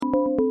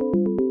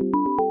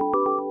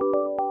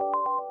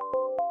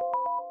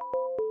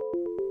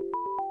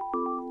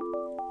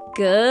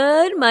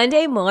Good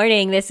Monday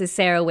morning. This is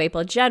Sarah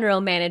Waple,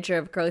 General Manager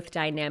of Growth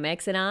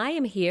Dynamics, and I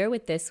am here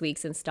with this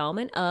week's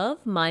installment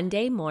of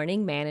Monday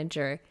Morning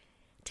Manager.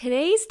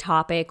 Today's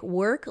topic,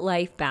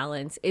 work-life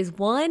balance, is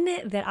one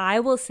that I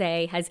will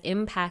say has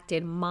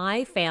impacted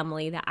my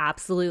family the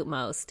absolute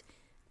most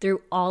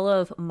through all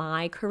of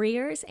my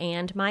careers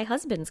and my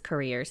husband's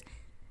careers.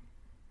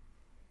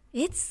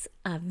 It's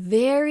a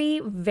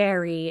very,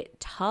 very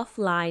tough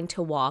line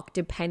to walk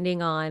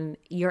depending on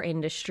your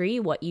industry,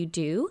 what you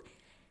do.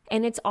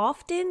 And it's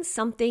often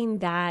something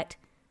that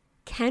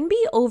can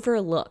be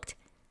overlooked.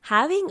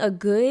 Having a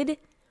good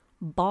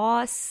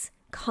boss,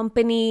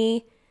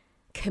 company,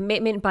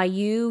 commitment by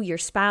you, your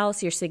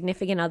spouse, your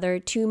significant other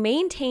to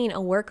maintain a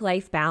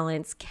work-life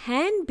balance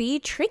can be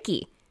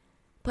tricky,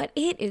 but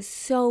it is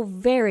so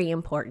very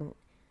important.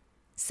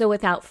 So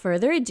without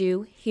further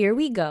ado, here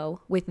we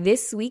go with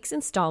this week's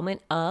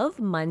installment of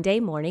Monday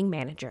Morning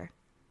Manager.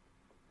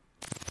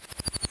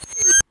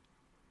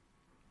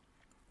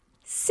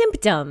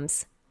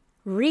 Symptoms.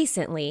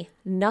 Recently,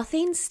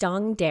 nothing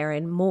stung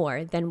Darren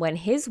more than when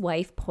his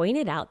wife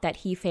pointed out that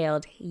he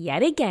failed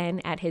yet again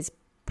at his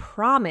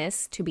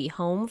promise to be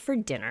home for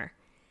dinner.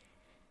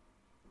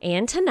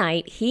 And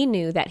tonight, he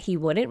knew that he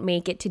wouldn't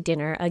make it to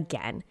dinner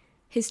again.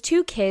 His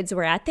two kids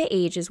were at the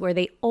ages where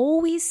they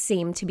always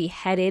seemed to be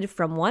headed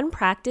from one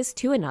practice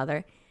to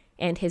another,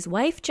 and his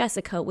wife,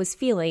 Jessica, was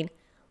feeling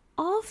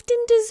often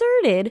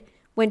deserted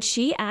when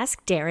she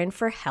asked Darren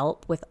for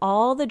help with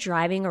all the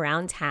driving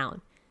around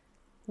town.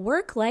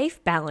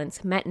 Work-life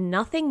balance meant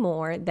nothing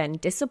more than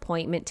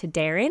disappointment to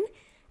Darren,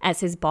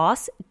 as his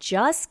boss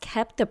just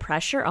kept the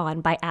pressure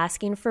on by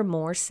asking for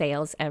more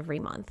sales every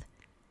month.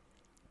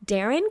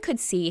 Darren could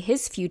see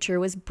his future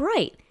was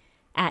bright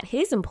at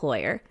his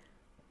employer,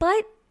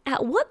 but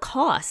at what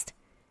cost?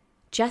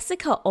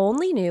 Jessica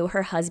only knew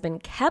her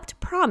husband kept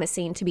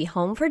promising to be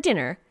home for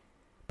dinner,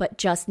 but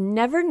just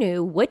never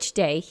knew which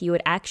day he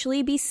would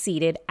actually be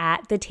seated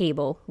at the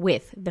table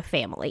with the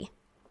family.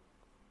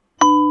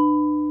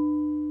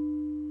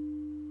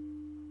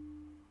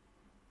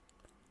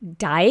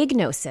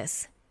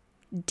 Diagnosis.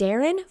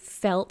 Darren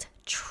felt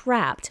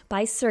trapped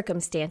by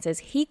circumstances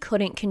he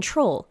couldn't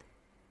control,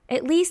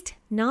 at least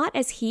not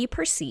as he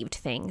perceived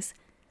things.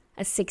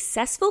 A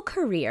successful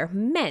career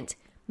meant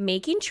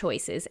making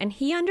choices, and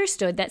he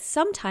understood that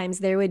sometimes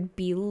there would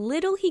be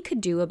little he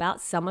could do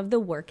about some of the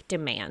work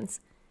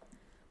demands.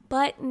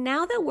 But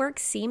now that work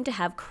seemed to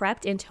have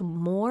crept into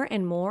more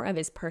and more of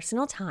his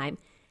personal time,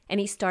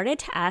 and he started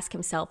to ask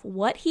himself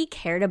what he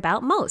cared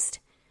about most.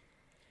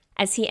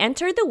 As he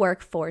entered the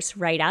workforce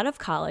right out of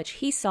college,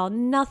 he saw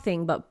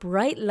nothing but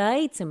bright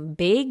lights and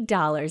big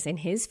dollars in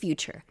his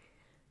future.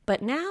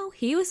 But now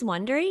he was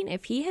wondering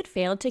if he had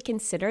failed to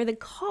consider the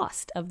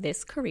cost of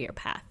this career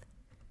path.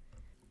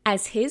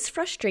 As his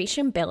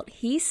frustration built,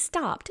 he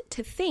stopped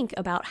to think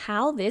about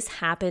how this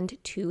happened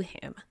to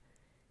him.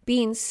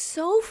 Being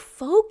so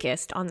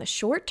focused on the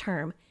short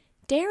term,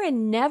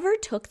 Darren never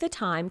took the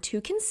time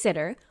to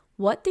consider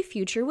what the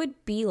future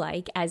would be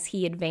like as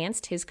he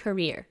advanced his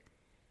career.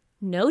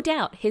 No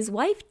doubt his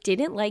wife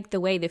didn't like the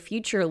way the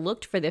future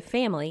looked for the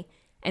family,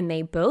 and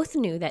they both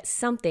knew that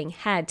something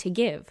had to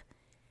give.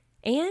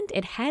 And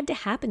it had to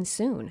happen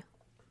soon.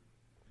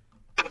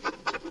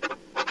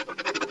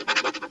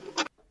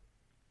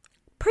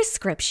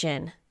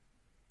 Prescription.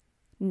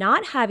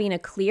 Not having a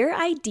clear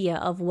idea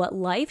of what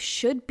life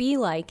should be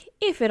like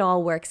if it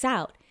all works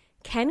out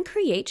can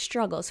create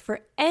struggles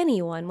for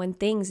anyone when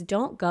things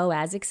don't go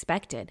as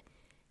expected.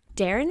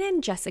 Darren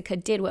and Jessica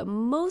did what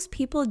most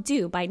people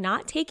do by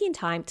not taking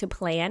time to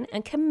plan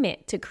and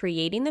commit to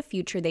creating the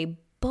future they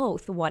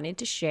both wanted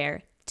to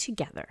share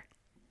together.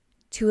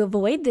 To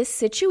avoid this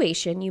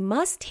situation, you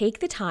must take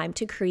the time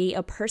to create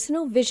a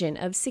personal vision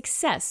of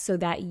success so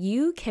that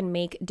you can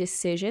make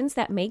decisions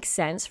that make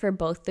sense for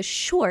both the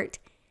short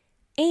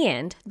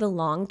and the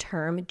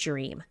long-term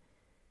dream.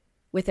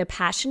 With a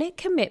passionate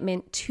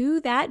commitment to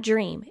that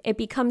dream, it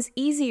becomes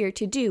easier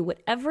to do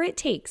whatever it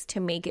takes to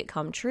make it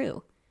come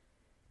true.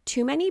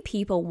 Too many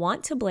people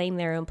want to blame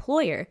their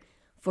employer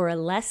for a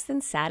less than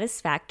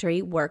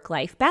satisfactory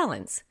work-life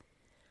balance.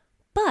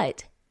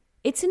 But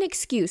it's an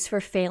excuse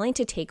for failing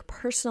to take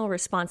personal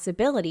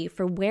responsibility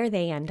for where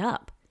they end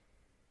up.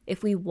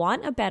 If we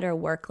want a better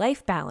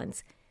work-life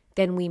balance,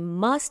 then we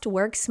must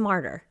work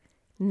smarter,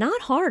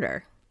 not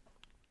harder.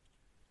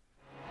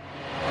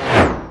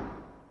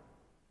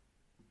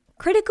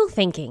 Critical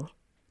thinking.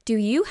 Do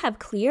you have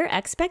clear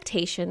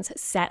expectations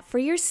set for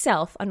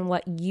yourself on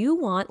what you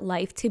want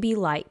life to be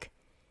like?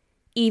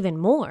 Even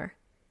more,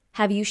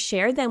 have you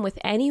shared them with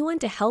anyone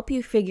to help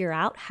you figure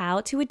out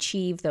how to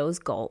achieve those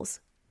goals?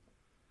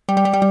 The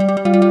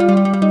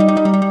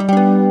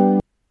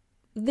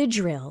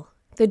drill.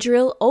 The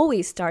drill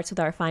always starts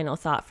with our final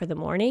thought for the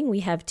morning.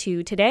 We have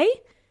two today.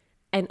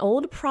 An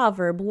old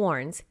proverb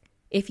warns,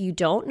 if you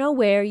don't know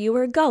where you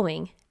are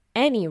going,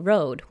 any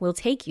road will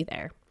take you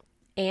there.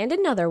 And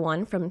another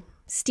one from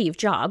Steve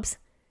Jobs,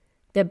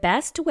 the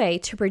best way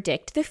to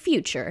predict the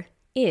future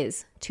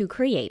is to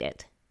create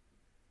it.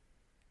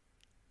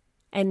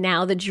 And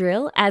now the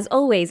drill. As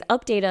always,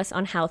 update us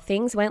on how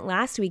things went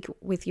last week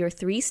with your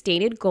 3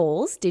 stated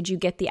goals. Did you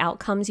get the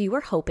outcomes you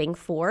were hoping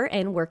for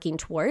and working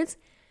towards?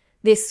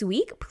 This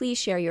week, please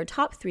share your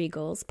top 3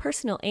 goals,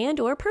 personal and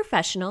or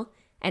professional,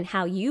 and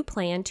how you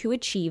plan to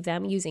achieve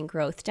them using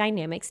Growth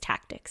Dynamics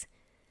tactics.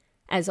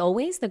 As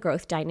always, the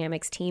Growth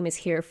Dynamics team is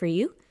here for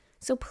you,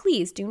 so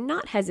please do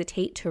not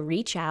hesitate to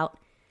reach out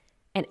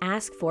and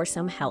ask for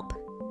some help.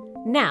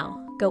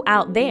 Now, go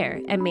out there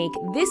and make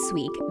this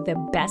week the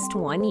best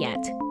one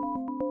yet.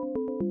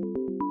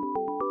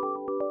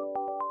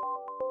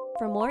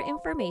 For more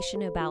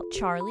information about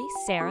Charlie,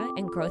 Sarah,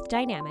 and Growth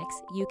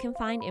Dynamics, you can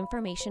find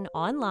information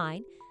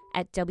online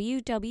at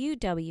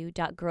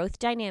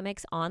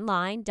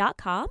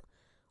www.growthdynamicsonline.com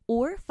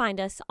or find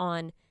us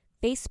on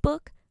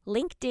Facebook,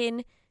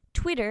 LinkedIn,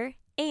 Twitter,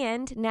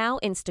 and now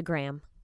Instagram.